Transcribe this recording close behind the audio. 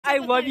I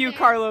love you,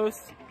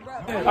 Carlos.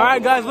 All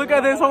right, guys, look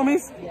at this,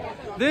 homies.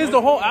 This is the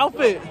whole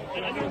outfit.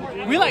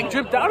 We like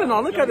dripped out and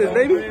all. Look at this,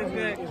 baby.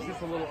 It's just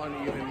a little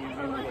uneven.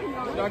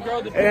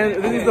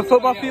 And this is the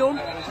football field.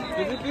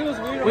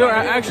 We are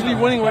actually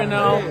winning right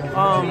now.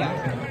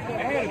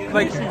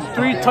 Like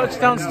 3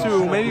 touchdowns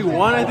to maybe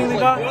 1, I think they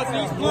got.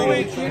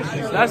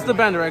 That's the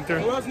band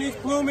director. Who else needs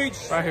plumage?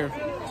 Right here.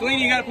 Celine,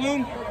 you got a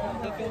plume?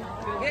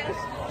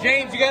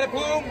 James, you got a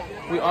plume?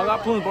 We all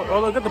got plumes.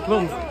 Oh, look at the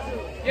plumes.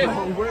 Yes.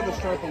 Wear the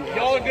stripe on the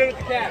Y'all are good with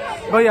the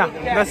caps. But yeah,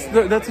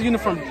 that's the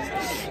uniform.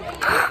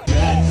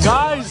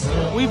 Guys,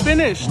 we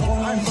finished.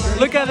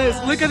 Look at this.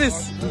 Look at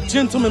this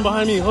gentleman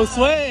behind me.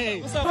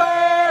 Josue. Josue,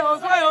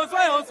 Josue,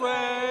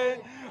 Josue,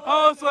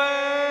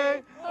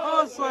 Josue,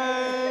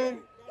 Josue.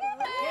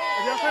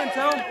 If y'all can't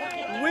tell,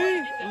 we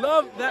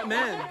love that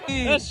man.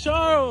 That's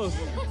Charles,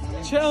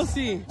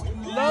 Chelsea,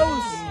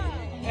 Los,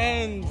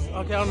 and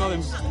okay, I don't know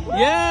them.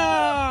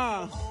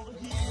 Yeah,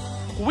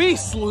 we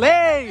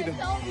slayed.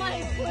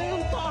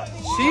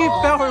 She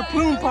felt her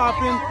plume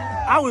popping.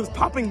 I was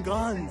popping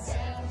guns.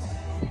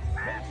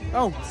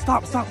 Oh,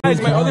 stop.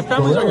 Guys, my other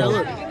families are here.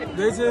 Look,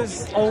 this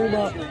is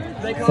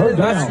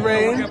that's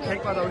Rain.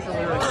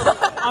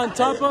 On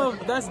top of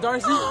that's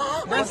Darcy.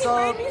 That's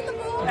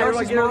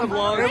Everyone get on the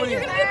vlog. Rain, you're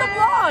gonna get the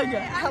vlog.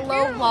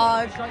 Hello,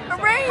 vlog.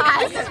 Rain,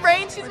 this is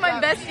Rain. She's my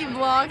bestie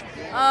vlog.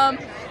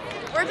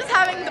 We're just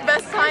having the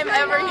best time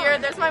ever here.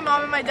 There's my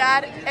mom and my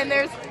dad, and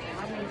there's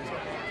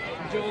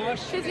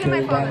she's in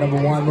my father.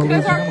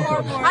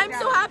 I'm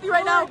so happy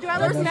right now.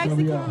 There's next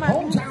to come my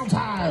hometown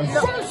ties.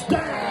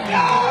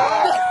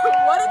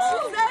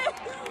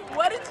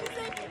 What did she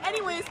say?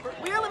 Anyways,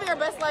 we are living our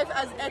best life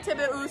as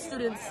TBU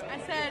students. I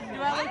said,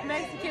 do I look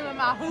Mexican with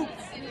my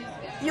hoops?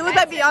 You look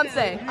like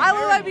Beyonce. I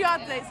look like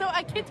Beyonce, so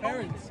I can't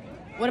tell.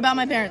 What about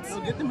my parents?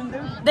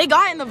 They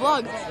got in the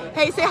vlog.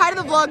 Hey, say hi to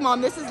the vlog,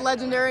 Mom. This is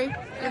legendary.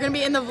 You're gonna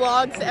be in the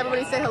vlog, so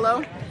everybody say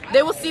hello.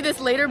 They will see this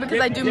later because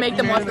I do make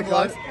them watch the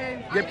vlogs.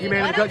 Yep, you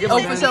made it. Oh,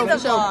 for sure.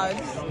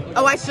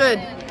 Oh, I should.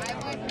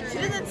 She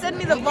doesn't send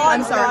me the vlog.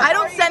 I'm sorry. I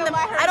don't send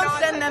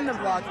them the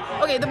vlog.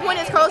 Okay, the point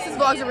is Carlos's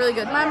vlogs are really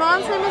good. My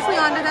mom's name is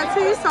Leonda. That's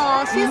who you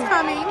saw. She's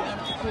coming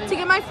to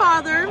get my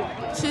father.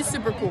 She's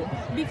super cool.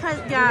 Because,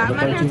 yeah,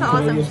 my parents are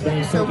awesome.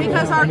 So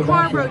because our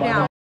car broke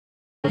down.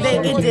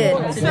 It did So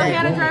we today.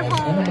 had to drive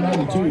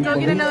home, go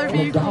get another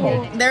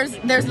vehicle.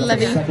 There's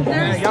Levy.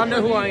 Y'all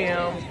know who I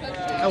am.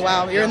 Oh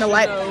wow, you're in the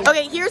white.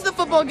 Okay, here's the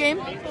football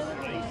game.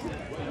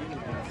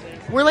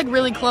 We're like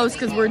really close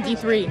because we're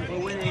D3.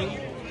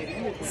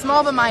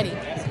 Small but mighty. Go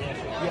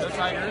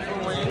Tigers,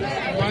 we're winning.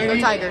 Go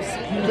Tigers.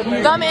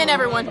 Thumb in,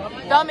 everyone.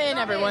 Thumb in,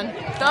 everyone.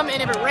 Thumb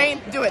in, everyone.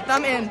 Rain, do it.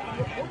 Thumb in.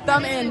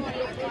 Thumb in.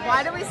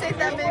 Why do we say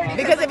that, baby?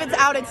 Because if it's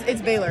out,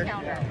 it's Baylor.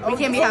 We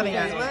can't be having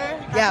that.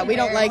 Yeah, we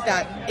don't like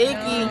that.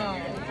 Icky.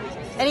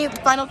 Any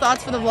final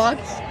thoughts for the vlog?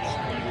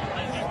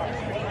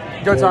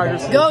 Go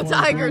Tigers. Go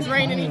Tigers.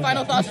 Rain, any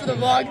final thoughts for the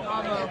vlog?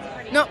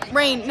 No,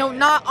 Rain, no,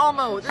 not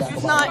Almo. This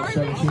is not.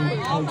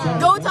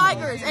 Go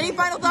Tigers. Any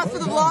final thoughts for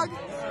the vlog?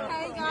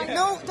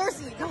 No,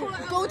 Darcy,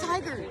 go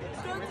Tigers.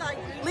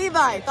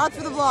 Levi, thoughts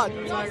for the vlog?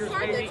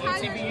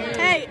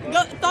 Hey,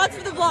 thoughts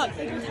for the vlog?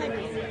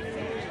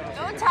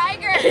 Go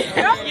Tigers!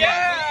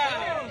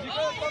 Yeah!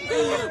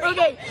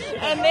 Okay,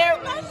 and there.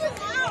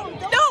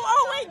 No,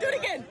 oh wait, do it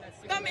again.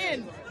 Thumb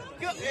in.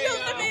 Go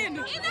thumb in.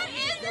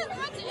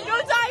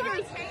 Go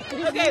Tigers!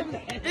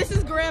 Okay, this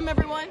is Graham,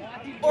 everyone.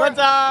 What's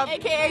up?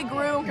 AKA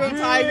Gru. Go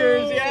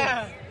Tigers,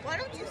 yeah. Why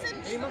don't you send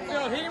me? Hit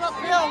him up,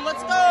 Phil.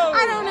 Let's go.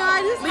 I don't know,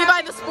 I just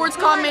Levi, the sports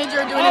comm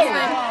major, doing his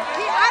thing.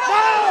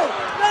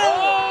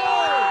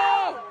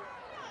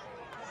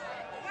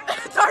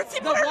 Darcy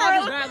put her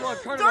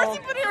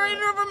right in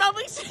her mouth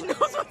like she knows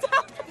what's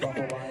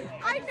happening.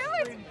 I know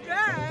it's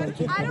bad.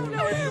 I don't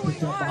know what's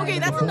going on. Okay,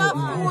 that's enough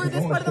for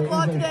this part of the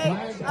vlog today.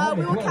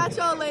 We will catch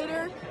y'all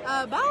later.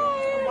 Bye.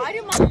 Why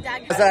do mom and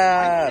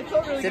dad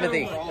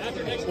Timothy.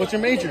 What's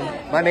your major?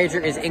 My major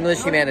is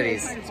English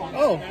Humanities.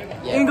 Oh,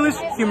 yeah. English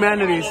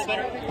Humanities.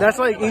 That's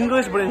like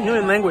English, but in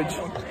human language.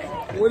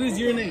 What is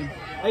your name?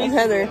 I'm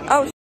Heather.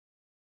 Oh,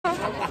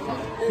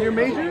 Your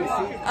major?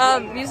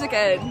 music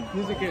ed.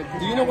 Music ed.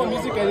 Do you know what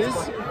music ed is?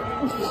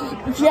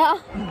 Yeah,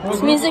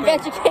 it's music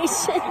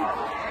education.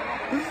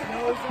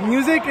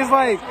 Music is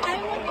like...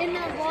 I'm in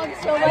that vlog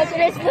so much,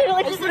 and it's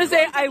literally just gonna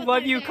say, I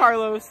love you,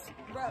 Carlos.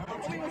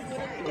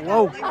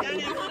 Whoa.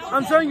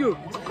 I'm telling you,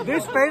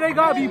 this fade I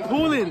got be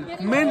pulling,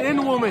 men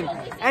and women.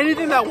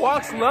 Anything that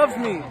walks loves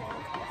me.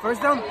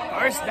 First down?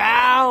 First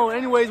down.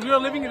 Anyways, we are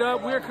living it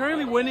up. We are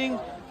currently winning.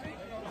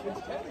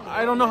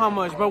 I don't know how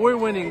much, but we're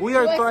winning. We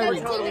are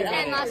thriving.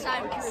 17-10 last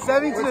time.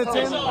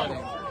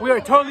 17-10. We are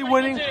totally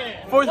winning.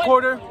 Fourth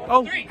quarter.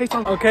 Oh, hey,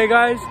 Tom. Okay,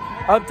 guys,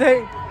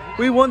 update.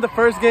 We won the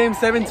first game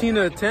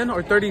 17-10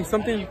 or 30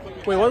 something.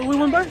 Wait, what did we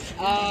win by?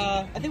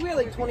 I think we were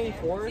like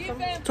 24 or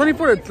something.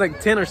 24 to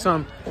like 10 or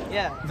some.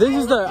 Yeah. This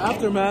is the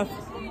aftermath.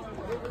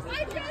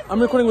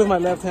 I'm recording with my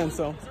left hand,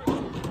 so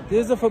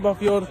this is the football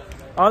field.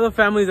 All the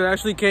families that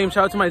actually came.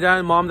 Shout out to my dad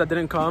and mom that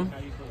didn't come.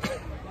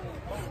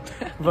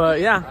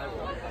 But yeah,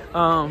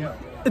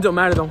 it don't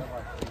matter though.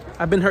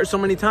 I've been hurt so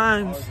many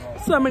times.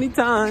 So many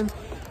times.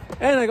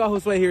 And I got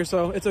Josue here,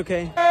 so it's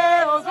okay.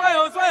 Hey,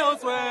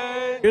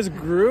 Josue. Here's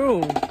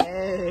Groom.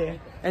 Hey.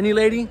 Any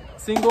lady,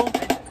 single,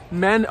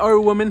 man or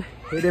woman,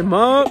 hit him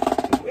up.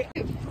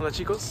 Hola,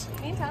 chicos.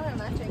 Me and Tyler are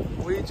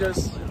matching. We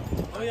just...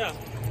 Oh, yeah.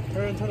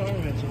 Her and Tyler are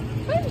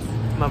matching. Nice.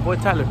 My boy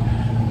Tyler.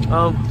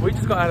 We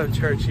just got out of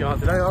church, y'all.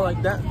 Did I all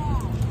like that?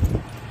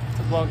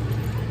 Vlog.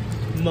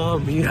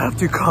 Mom, you have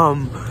to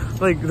come.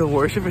 Like, the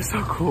worship is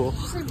so cool.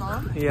 Did you say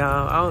mom?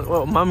 Yeah,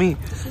 well, mommy.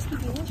 Does she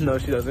speak English? No,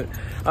 she doesn't.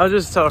 I'll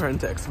just tell her in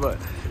text, but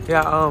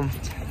yeah,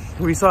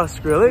 we saw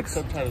Skrillex.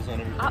 Subtitles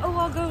on everything.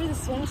 I'll go to the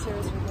Spanish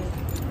service real quick.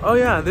 Oh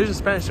yeah, there's a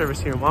Spanish service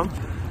here, Mom.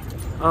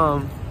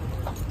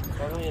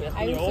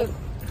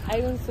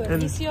 Hay un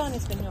servicio en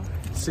español.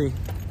 See.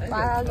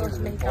 Para los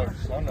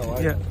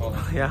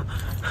mexicanos. Yeah.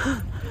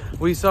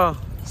 We saw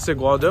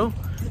Segualdo,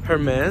 her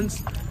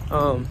man's,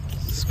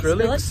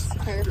 Skrillex,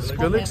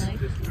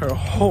 her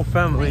whole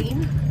family,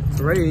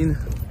 Rain,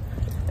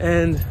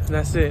 and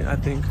that's it, I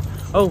think.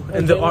 Oh,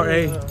 and the RA.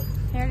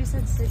 He already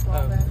said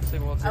Sigwaldo.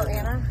 Oh,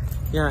 Anna?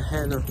 Yeah,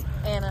 Hannah.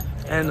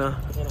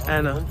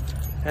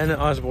 Anna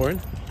Osborne.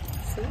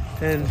 See?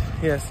 And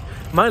yes,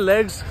 my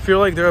legs feel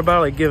like they're about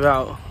to like give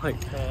out. Like,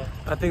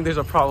 I think there's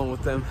a problem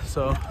with them.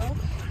 So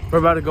we're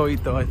about to go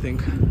eat though, I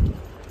think.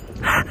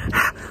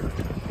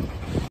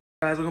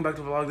 Guys, welcome back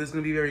to the vlog. This is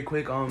gonna be very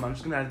quick. I'm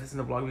just gonna add this in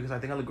the vlog because I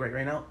think I look great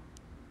right now.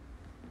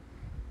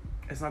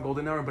 It's not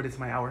golden hour, but it's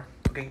my hour.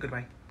 Okay,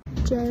 goodbye.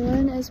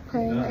 Jalen is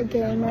playing a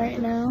game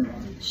right now.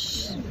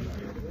 Shh.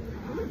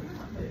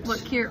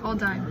 Look here, all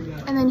done.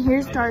 And then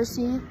here's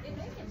Darcy.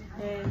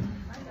 And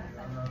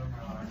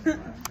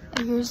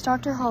here's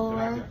Dr.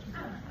 Holloway.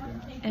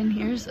 And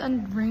here's a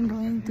ring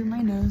going through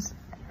my nose.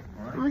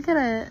 Look at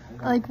it.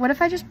 Like, what if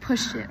I just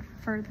pushed it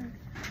further?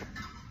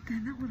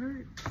 Then that would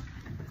hurt.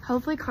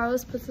 Hopefully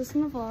Carlos puts this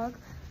in the vlog.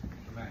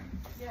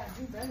 Yeah,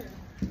 do better.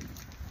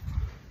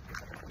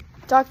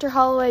 Dr.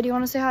 Holloway, do you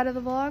want to say hi to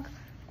the vlog?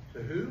 To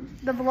who?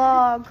 The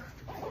vlog.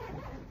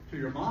 To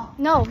your mom?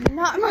 No,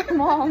 not my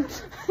mom.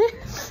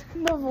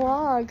 The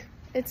vlog.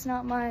 It's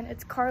not mine.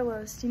 It's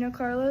Carlos. Do you know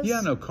Carlos? Yeah,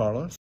 I know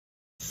Carlos.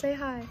 Say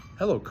hi.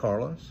 Hello,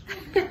 Carlos.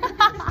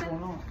 What's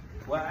going on?